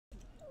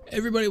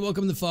Everybody,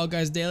 welcome to Fall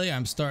Guys Daily.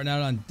 I'm starting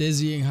out on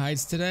dizzying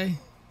heights today.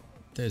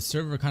 The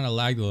server kind of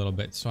lagged a little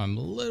bit, so I'm a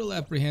little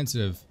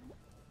apprehensive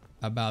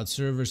about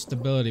server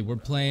stability. We're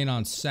playing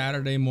on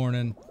Saturday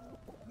morning.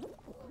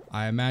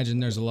 I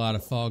imagine there's a lot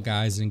of Fall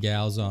Guys and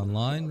gals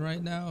online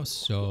right now,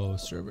 so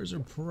servers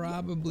are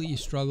probably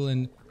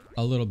struggling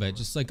a little bit,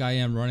 just like I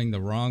am running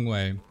the wrong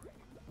way,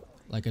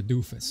 like a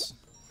doofus.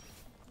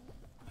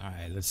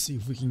 Alright, let's see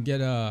if we can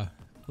get a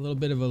little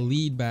bit of a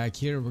lead back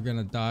here. We're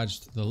gonna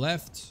dodge to the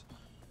left.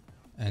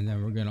 And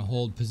then we're gonna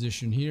hold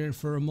position here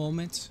for a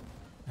moment,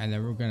 and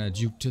then we're gonna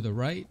juke to the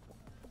right,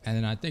 and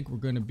then I think we're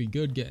gonna be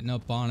good getting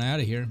up on out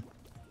of here.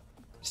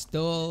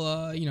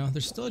 Still, you know,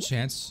 there's still a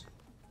chance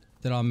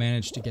that I'll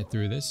manage to get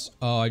through this.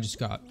 Oh, I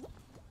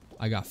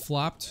got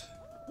flopped.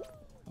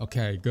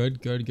 Okay,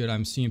 good.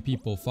 I'm seeing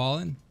people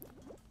falling.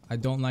 I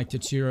don't like to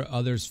cheer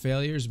others'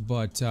 failures,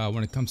 but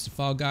when it comes to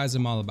Fall Guys,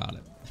 I'm all about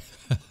it.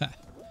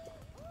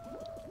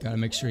 Gotta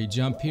make sure you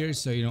jump here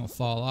so you don't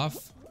fall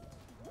off.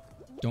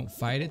 Don't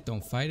fight it.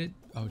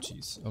 Oh,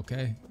 jeez.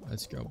 Okay,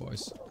 let's go,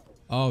 boys.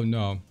 Oh,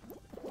 no.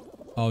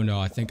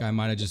 I think I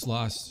might have just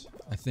lost.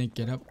 I think,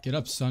 get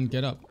up, son,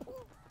 get up.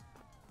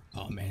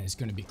 Oh, man, it's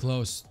gonna be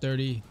close.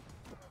 30.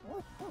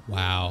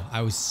 Wow,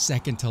 I was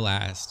second to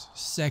last.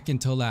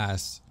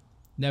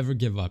 Never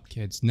give up,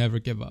 kids. Never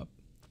give up.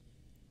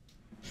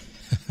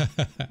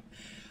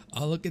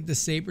 Oh, look at the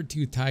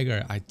saber-tooth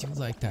tiger. I do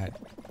like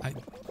that.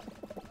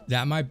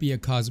 That might be a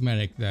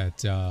cosmetic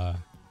that I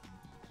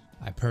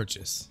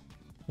purchase.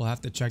 We'll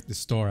have to check the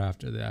store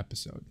after the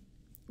episode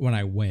when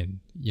I win,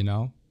 you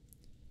know,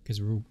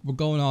 because we're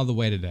going all the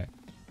way today.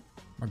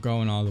 We're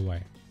going all the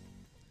way.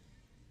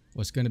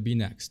 What's going to be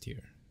next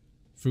here?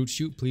 Fruit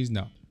shoot, please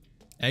no.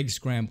 Egg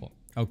scramble.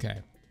 Okay.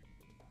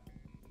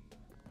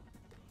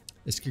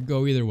 This could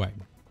go either way.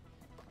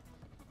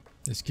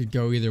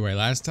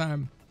 Last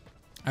time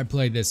I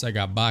played this, I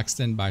got boxed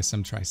in by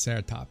some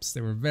triceratops. They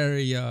were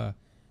very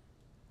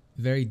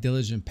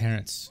diligent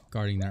parents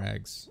guarding their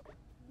eggs.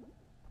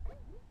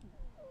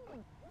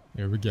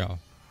 Here we go.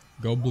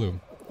 Go blue.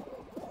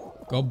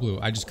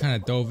 I just kind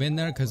of dove in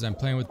there because I'm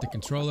playing with the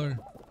controller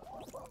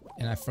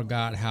and I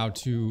forgot how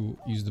to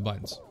use the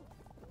buttons.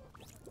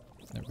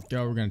 There we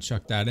go. We're going to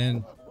chuck that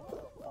in.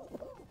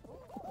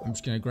 I'm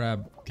just going to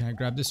grab... Can I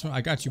grab this one?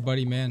 I got you,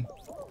 buddy, man.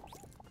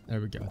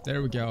 There we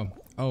go.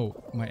 Oh,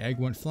 my egg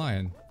went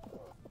flying.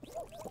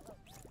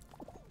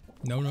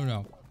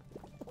 No.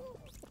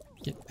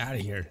 Get out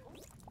of here.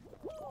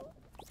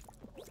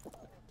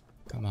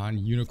 Come on,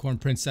 unicorn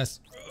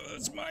princess.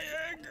 It's my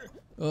egg.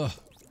 Ugh.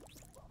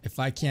 If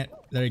I can't...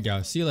 There you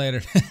go. See you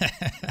later.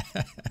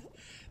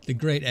 The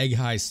great egg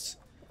heist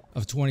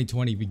of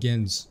 2020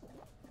 begins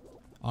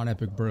on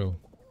Epic Brew.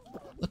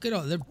 Look at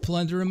all... They're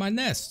plundering my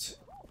nest.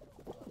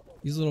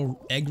 These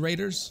little egg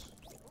raiders.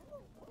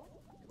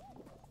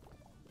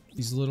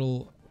 These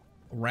little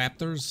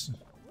raptors.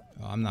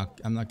 Oh, I'm not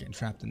getting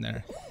trapped in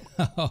there.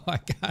 Oh, I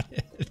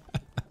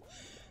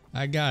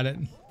got it.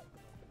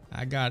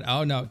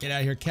 Oh no, get out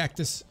of here,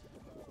 cactus.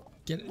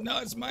 No,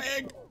 it's my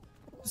egg.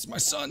 It's my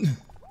son.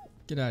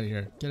 Get out of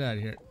here.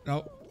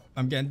 No,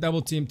 I'm getting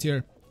double teamed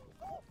here.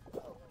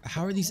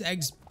 How are these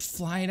eggs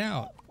flying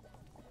out?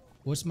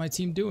 What's my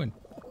team doing?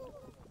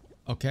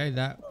 Okay,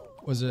 that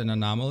was an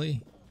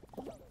anomaly.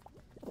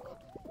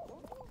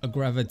 A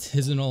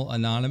gravitational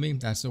anomaly.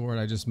 That's the word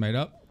I just made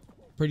up.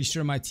 Pretty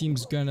sure my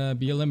team's gonna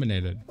be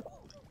eliminated.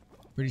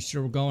 Pretty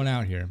sure we're going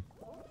out here.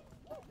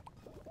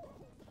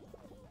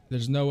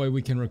 There's no way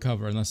we can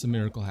recover unless a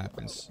miracle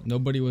happens.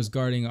 Nobody was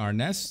guarding our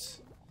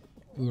nest.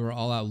 We were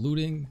all out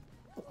looting.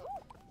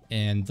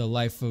 And the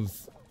life of...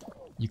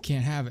 You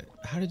can't have it.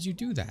 How did you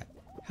do that?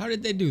 How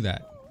did they do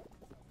that?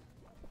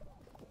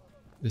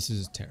 This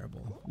is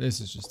terrible.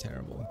 This is just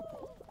terrible.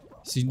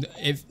 See,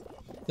 if...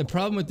 The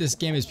problem with this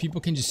game is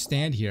people can just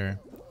stand here.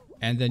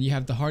 And then you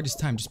have the hardest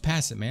time. Just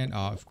pass it, man.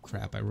 Oh,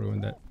 crap. I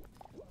ruined it.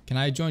 Can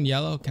I join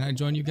yellow? Can I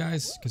join you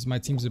guys? Because my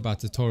team's about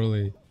to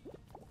totally...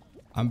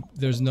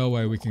 there's no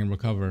way we can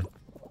recover.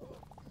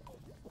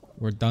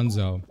 We're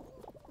donezo.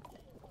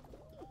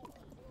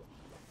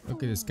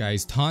 Look at this guy.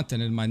 He's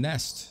taunting in my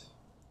nest.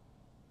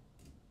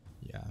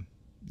 Yeah,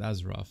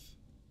 that's rough.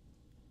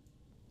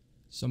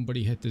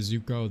 Somebody hit the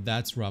Zuko.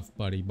 That's rough,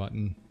 buddy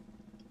button.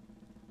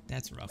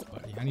 That's rough,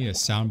 buddy. I need a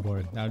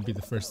soundboard. That would be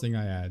the first thing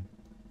I add.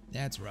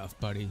 That's rough,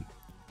 buddy.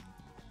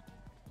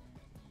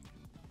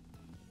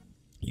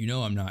 You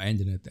know I'm not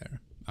ending it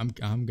there. I'm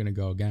gonna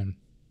go again.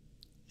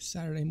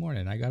 Saturday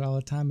morning. I got all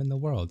the time in the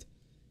world.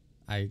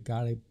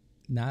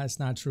 Nah, it's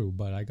not true,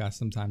 but I got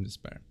some time to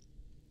spare.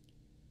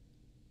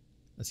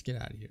 Let's get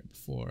out of here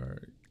before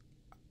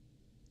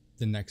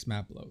the next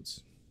map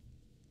loads.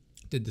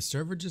 Did the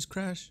server just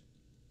crash?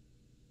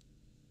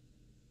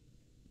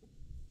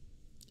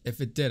 If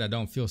it did, I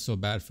don't feel so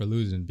bad for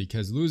losing,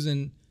 because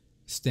losing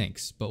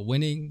stinks, but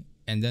winning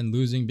and then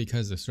losing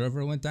because the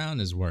server went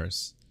down is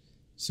worse.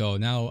 So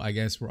now I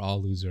guess we're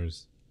all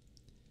losers.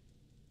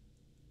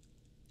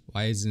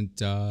 Why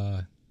isn't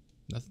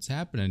nothing's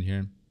happening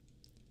here?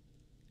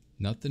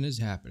 Nothing is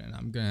happening.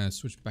 I'm gonna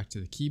switch back to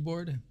the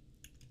keyboard.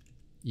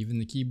 Even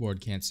the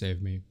keyboard can't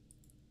save me.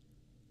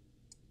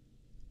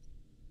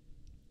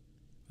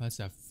 That's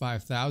a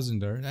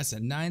 5,000er. That's a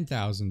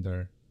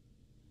 9,000er.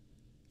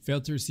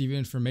 Failed to receive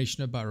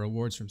information about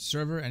rewards from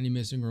server. Any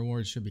missing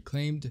rewards should be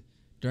claimed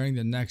during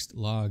the next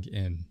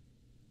login.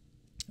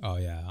 Oh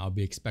yeah, I'll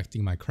be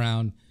expecting my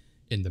crown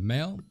in the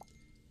mail.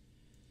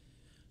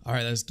 All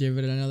right, let's give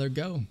it another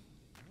go.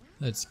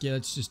 Let's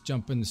just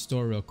jump in the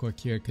store real quick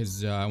here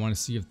because I want to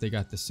see if they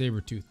got the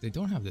saber-tooth. They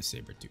don't have the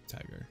saber-tooth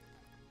tiger.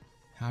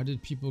 How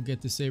did people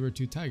get the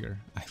saber-tooth tiger?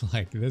 I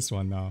like this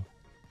one though.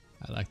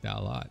 I like that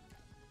a lot.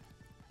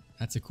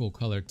 That's a cool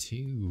color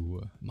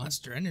too.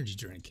 Monster energy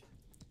drink.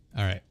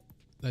 All right,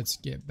 let's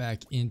get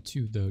back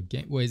into the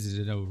game. Wait, is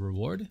it a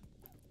reward?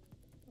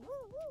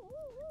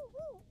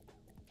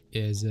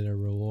 Is it a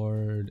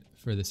reward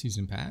for the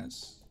season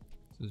pass?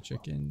 For the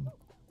chicken?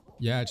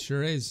 Yeah, it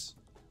sure is.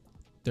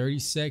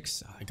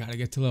 36. I gotta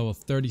get to level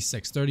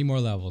 36. 30 more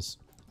levels.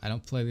 I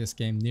don't play this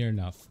game near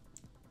enough.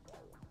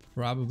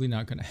 Probably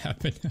not gonna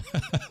happen.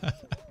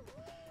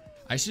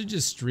 I should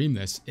just stream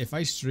this. If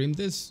I stream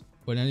this,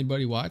 would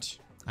anybody watch?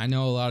 I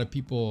know a lot of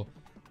people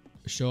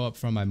show up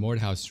from my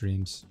Mordhouse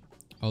streams.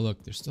 Oh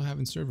look, they're still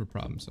having server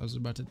problems. I was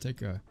about to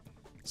take a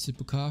sip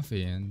of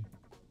coffee and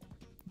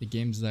the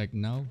game's like,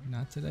 no,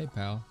 not today,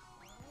 pal.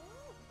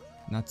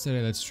 Not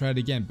today, let's try it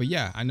again. But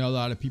yeah, I know a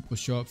lot of people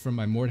show up from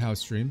my Mordhouse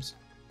streams.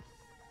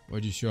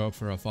 Would you show up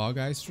for a Fall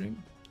Guys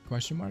stream?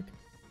 Question mark.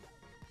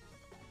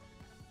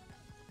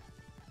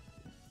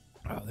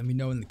 Oh, let me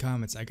know in the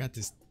comments. I got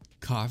this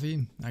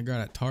coffee I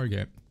got at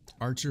Target.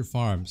 Archer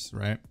Farms,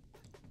 right?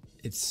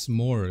 It's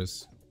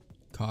s'mores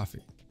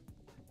coffee.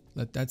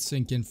 Let that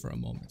sink in for a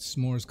moment.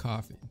 S'mores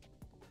coffee.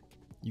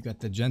 You got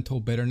the gentle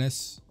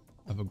bitterness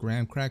of a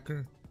graham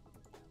cracker.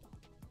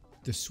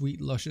 The sweet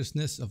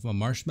lusciousness of a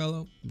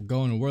marshmallow. I'm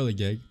going to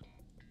Whirlygig.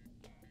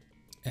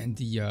 And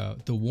the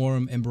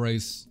warm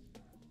embrace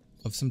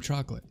of some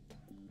chocolate.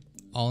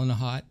 All in a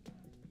hot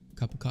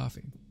cup of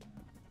coffee.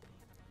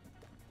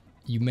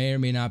 You may or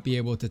may not be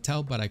able to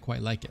tell, but I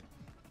quite like it.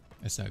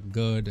 It's a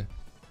good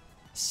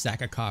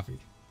sack of coffee.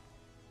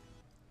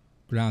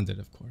 Grounded,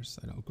 of course.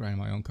 I don't grind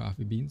my own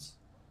coffee beans.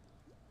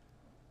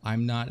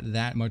 I'm not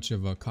that much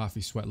of a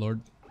coffee sweat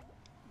lord.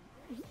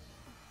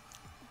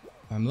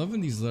 I'm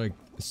loving these like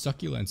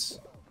succulents.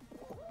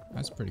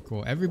 That's pretty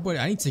cool. Everybody,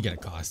 I need to get a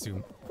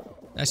costume.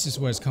 That's just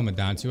what it's coming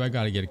down to. I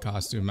gotta get a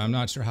costume. I'm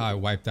not sure how I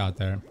wiped out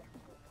there.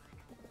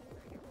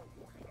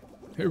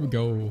 Here we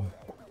go.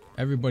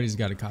 Everybody's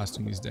got a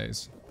costume these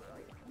days.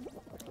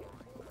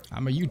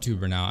 I'm a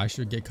YouTuber now. I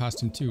should get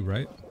costume too,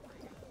 right?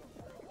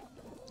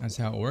 That's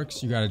how it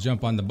works. You gotta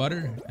jump on the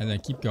butter and then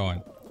keep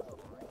going.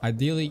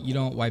 Ideally, you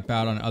don't wipe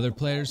out on other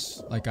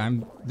players like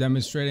I'm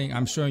demonstrating.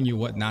 I'm showing you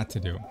what not to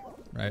do,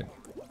 right?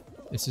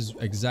 This is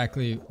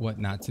exactly what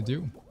not to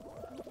do.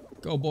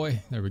 Go,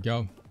 boy. There we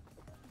go.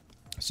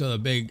 So the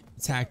big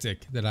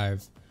tactic that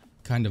I've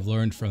kind of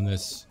learned from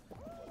this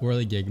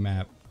Whirlygig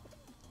map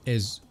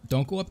is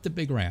don't go up the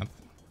big ramp,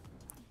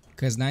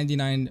 because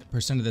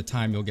 99% of the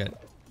time you'll get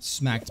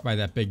smacked by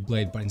that big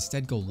blade, but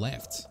instead go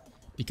left,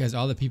 because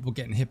all the people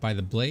getting hit by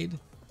the blade,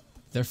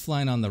 they're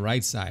flying on the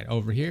right side.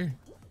 Over here,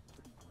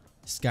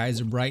 skies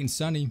are bright and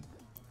sunny.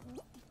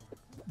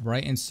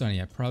 Bright and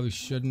sunny. I probably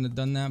shouldn't have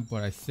done that,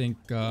 but I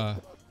think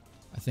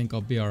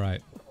I'll be all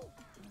right.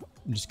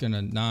 I'm just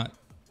gonna not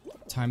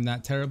time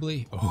that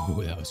terribly.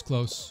 Oh, that was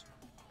close.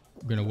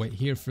 I'm gonna wait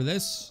here for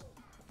this.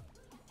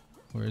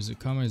 Where is it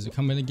coming? Is it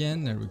coming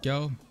again? There we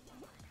go.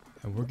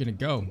 And we're gonna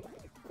go.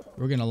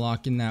 We're gonna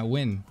lock in that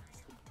win.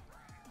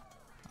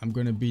 I'm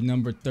gonna be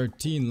number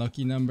 13,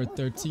 lucky number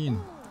 13.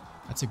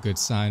 That's a good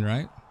sign,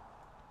 right?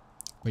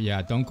 But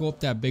yeah, don't go up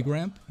that big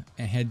ramp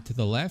and head to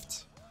the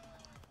left.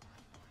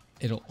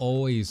 It'll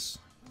always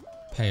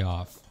pay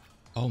off.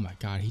 Oh my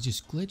god, he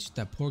just glitched.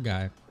 That poor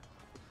guy.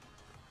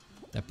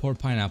 That poor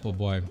pineapple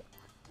boy.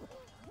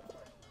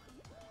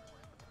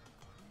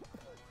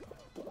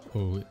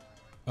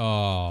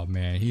 Oh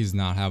man, he's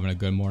not having a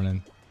good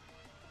morning.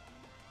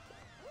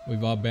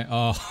 We've all been,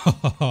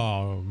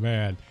 oh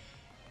man,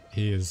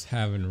 he is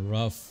having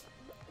rough.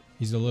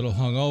 He's a little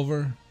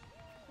hungover.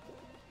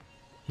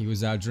 He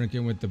was out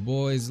drinking with the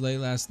boys late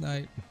last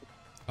night.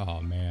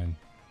 Oh man,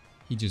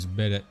 he just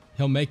bit it.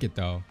 He'll make it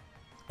though.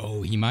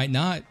 Oh, he might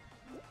not.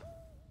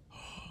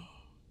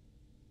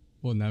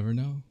 We'll never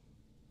know.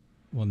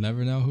 We'll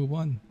never know who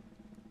won.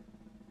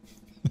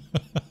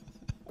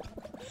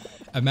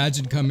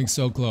 Imagine coming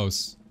so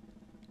close,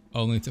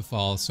 only to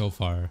fall so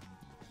far.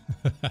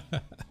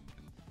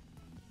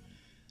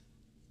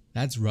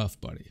 That's rough,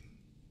 buddy.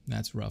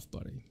 That's rough,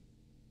 buddy.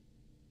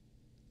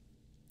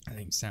 I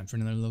think it's time for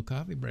another little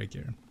coffee break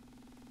here.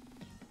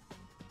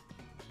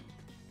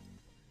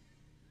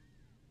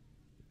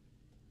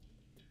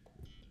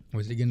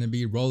 Was it gonna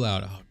be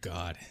rollout? Oh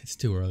god, it's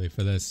too early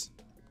for this.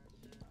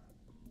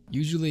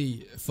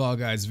 Usually Fall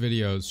Guys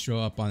videos show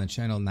up on the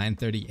channel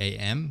 9:30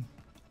 a.m.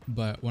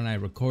 But when I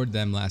record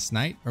them last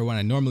night, or when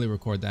I normally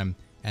record them,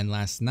 and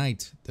last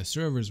night the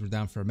servers were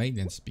down for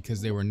maintenance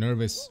because they were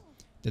nervous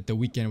that the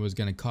weekend was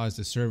going to cause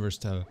the servers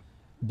to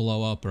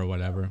blow up or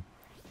whatever.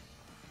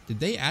 Did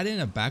they add in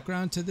a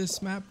background to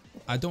this map?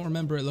 I don't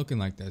remember it looking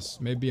like this.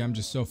 Maybe I'm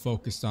just so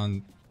focused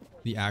on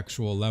the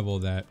actual level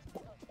that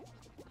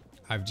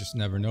I've just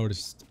never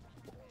noticed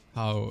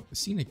how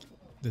scenic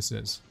this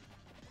is.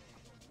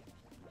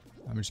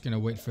 I'm just gonna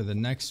wait for the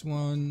next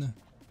one.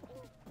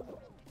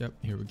 Yep,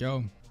 here we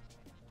go.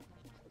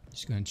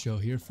 Just gonna chill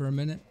here for a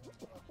minute.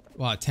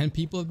 Wow, 10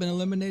 people have been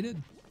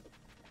eliminated?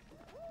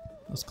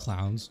 Those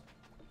clowns.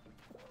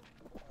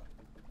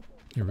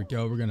 Here we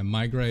go, we're gonna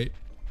migrate.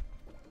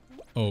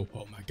 Oh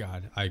my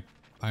god, I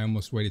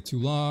almost waited too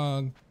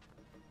long.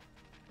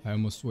 I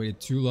almost waited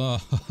too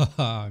long.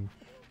 A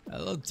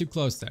little too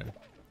close there.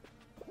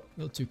 A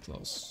little too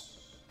close.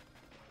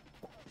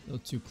 A little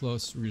too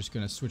close. We're just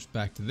gonna switch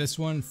back to this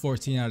one.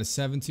 14 out of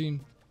 17.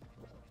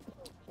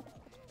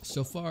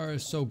 So far,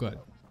 so good.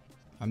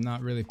 I'm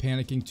not really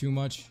panicking too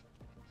much.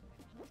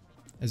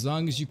 As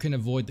long as you can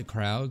avoid the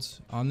crowds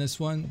on this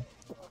one,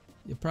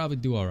 you'll probably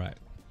do alright.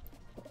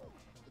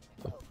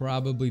 You'll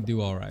probably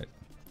do alright.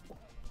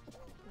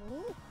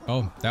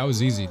 Oh, that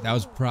was easy. That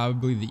was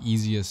probably the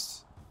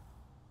easiest,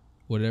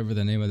 whatever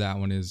the name of that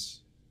one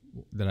is,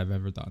 that I've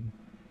ever done.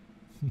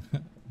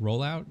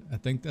 Rollout? I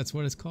think that's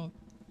what it's called.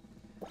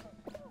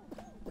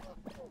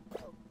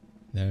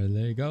 There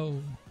they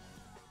go.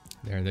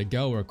 There they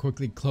go. We're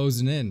quickly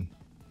closing in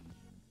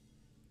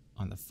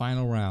on the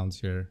final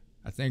rounds here.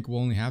 I think we'll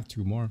only have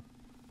 2 more.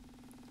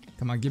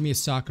 Come on, give me a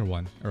soccer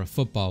one or a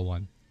football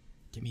one.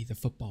 Give me the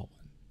football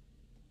one.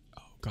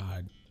 Oh,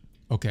 God.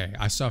 Okay,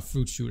 I saw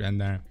Fruit Shoot in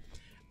there.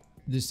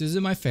 This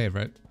isn't my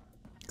favorite,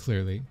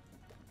 clearly,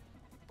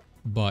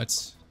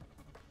 but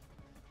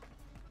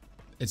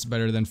it's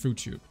better than Fruit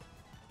Shoot.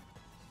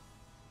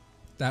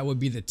 That would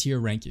be the tier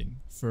ranking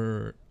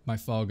for my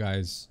Fall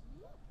Guys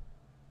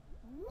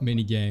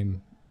minigame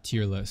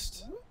tier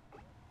list.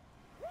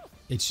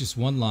 It's just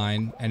one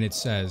line and it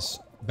says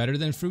better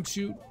than Fruit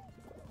Shoot?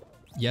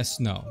 Yes,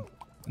 no.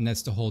 And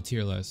that's the whole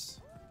tier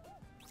list.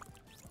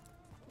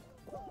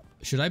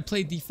 Should I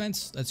play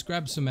defense? Let's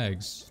grab some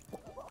eggs.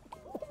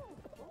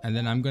 And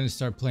then I'm going to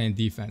start playing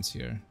defense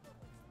here.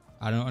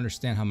 I don't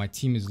understand how my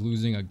team is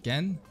losing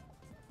again.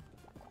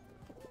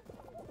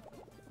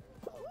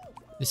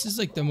 This is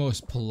like the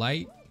most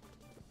polite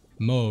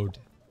mode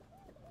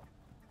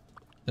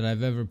that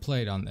I've ever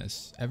played on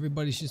this.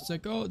 Everybody's just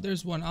like, oh,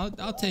 there's one.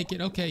 I'll take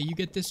it. Okay, you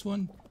get this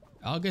one.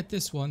 I'll get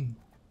this one.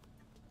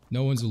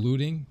 No one's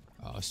looting.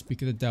 Oh,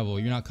 speak of the devil.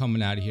 You're not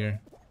coming out of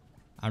here.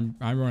 I'm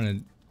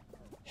running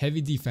heavy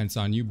defense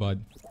on you,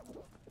 bud.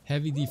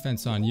 Heavy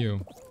defense on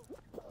you.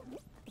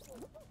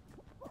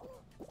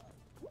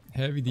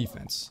 Heavy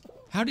defense.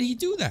 How did he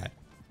do that?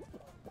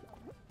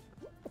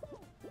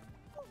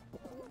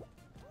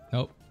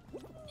 Nope.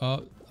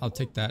 Oh, I'll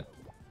take that.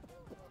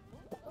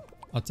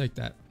 I'll take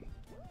that.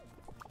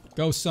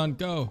 Go, son,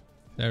 go.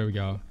 There we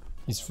go.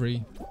 He's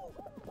free.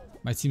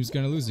 My team's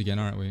gonna lose again,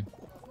 aren't we?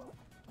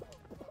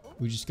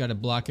 We just gotta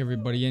block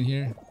everybody in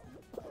here.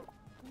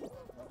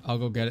 I'll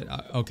go get it.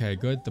 Okay,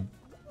 good.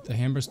 The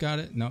hammer's got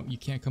it. No, you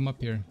can't come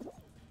up here.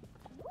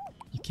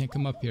 You can't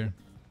come up here.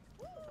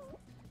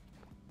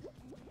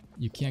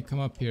 You can't come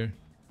up here.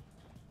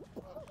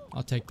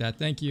 I'll take that.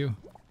 Thank you.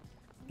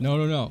 No,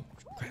 no, no.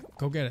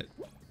 Go get it.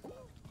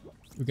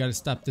 We gotta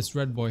stop this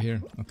red boy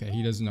here. Okay,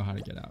 he doesn't know how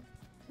to get out.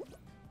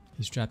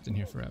 He's trapped in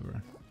here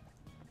forever.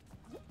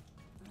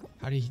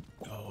 How did he...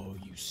 Oh,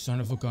 you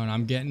son of a gun.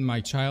 I'm getting my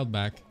child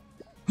back.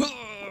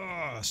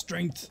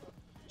 Strength.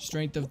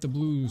 Strength of the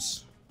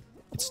blues.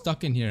 It's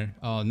stuck in here.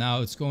 Oh,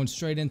 now it's going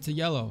straight into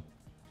yellow.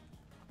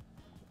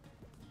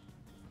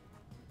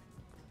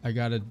 I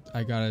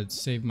gotta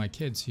save my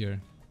kids here.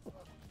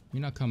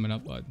 You're not coming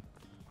up, bud.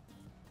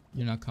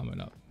 You're not coming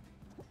up.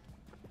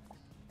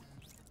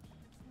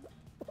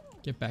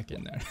 Get back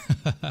in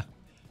there.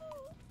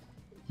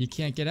 You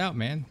can't get out,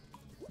 man.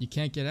 You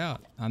can't get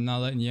out. I'm not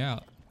letting you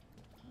out.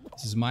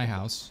 This is my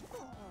house.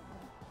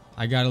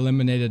 I got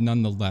eliminated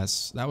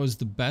nonetheless. That was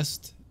the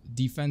best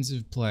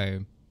defensive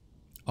play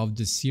of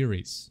the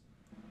series.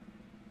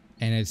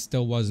 And it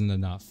still wasn't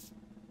enough.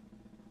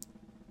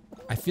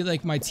 I feel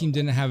like my team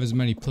didn't have as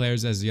many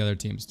players as the other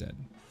teams did.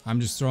 I'm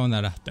just throwing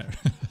that out there.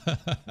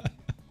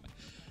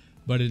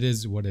 But it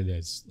is what it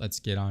is. Let's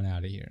get on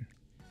out of here.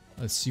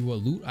 Let's see what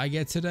loot I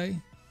get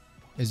today.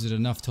 Is it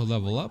enough to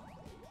level up?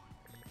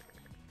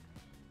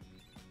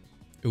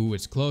 Ooh,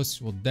 it's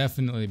close. We'll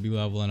definitely be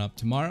leveling up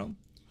tomorrow.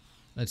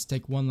 Let's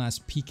take one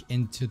last peek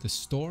into the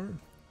store.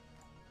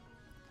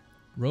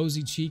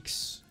 Rosy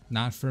Cheeks,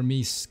 not for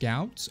me,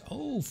 Scouts.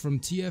 Oh, from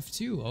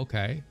TF2.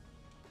 Okay.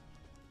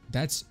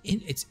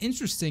 It's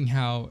interesting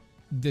how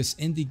this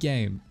indie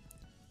game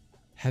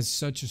has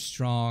such a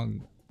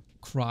strong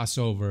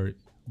crossover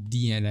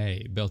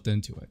DNA built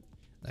into it.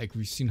 Like,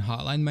 we've seen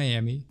Hotline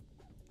Miami,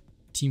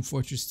 Team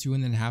Fortress 2,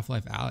 and then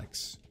Half-Life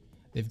Alyx.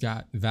 They've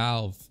got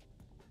Valve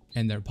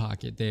in their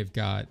pocket. They've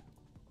got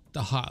the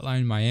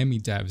Hotline Miami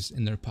devs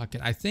in their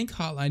pocket. I think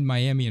Hotline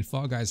Miami and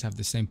Fall Guys have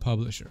the same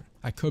publisher.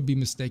 I could be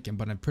mistaken,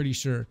 but I'm pretty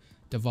sure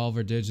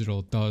Devolver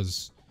Digital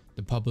does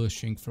the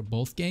publishing for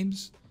both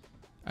games.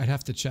 I'd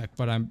have to check,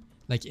 but I'm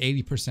like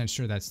 80%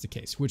 sure that's the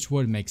case, which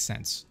would make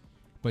sense.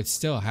 But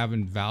still,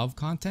 having Valve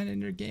content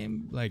in your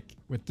game, like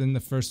within the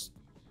first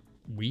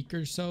week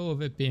or so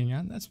of it being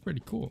out, that's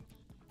pretty cool.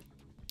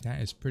 That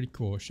is pretty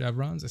cool.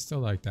 Chevrons, I still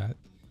like that.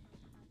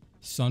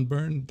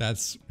 Sunburn,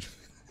 that's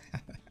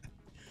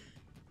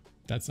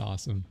that's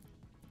awesome.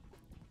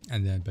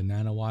 And then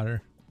banana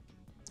water.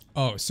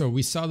 Oh, so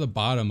we saw the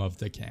bottom of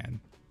the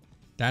can.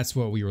 That's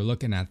what we were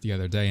looking at the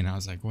other day, and I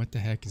was like, what the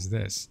heck is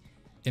this?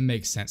 It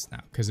makes sense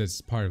now because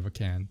it's part of a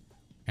can.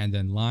 And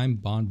then lime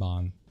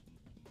bonbon.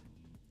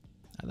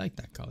 I like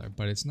that color,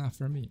 but it's not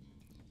for me.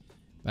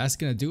 That's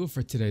gonna do it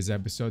for today's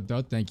episode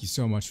though. Thank you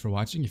so much for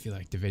watching. If you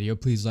liked the video,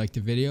 please like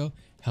the video.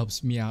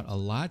 Helps me out a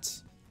lot.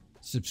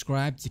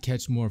 Subscribe to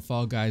catch more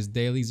Fall Guys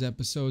Dailies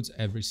episodes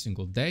every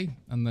single day,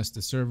 unless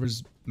the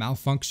servers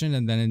malfunction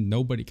and then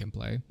nobody can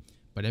play.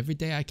 But every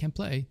day I can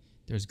play,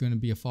 there's gonna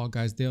be a Fall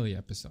Guys Daily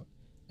episode.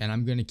 And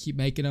I'm gonna keep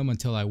making them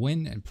until I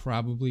win, and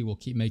probably will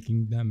keep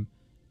making them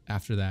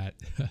after that.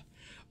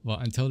 Well,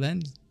 until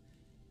then,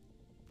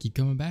 keep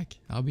coming back.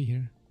 I'll be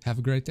here. Have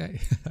a great day.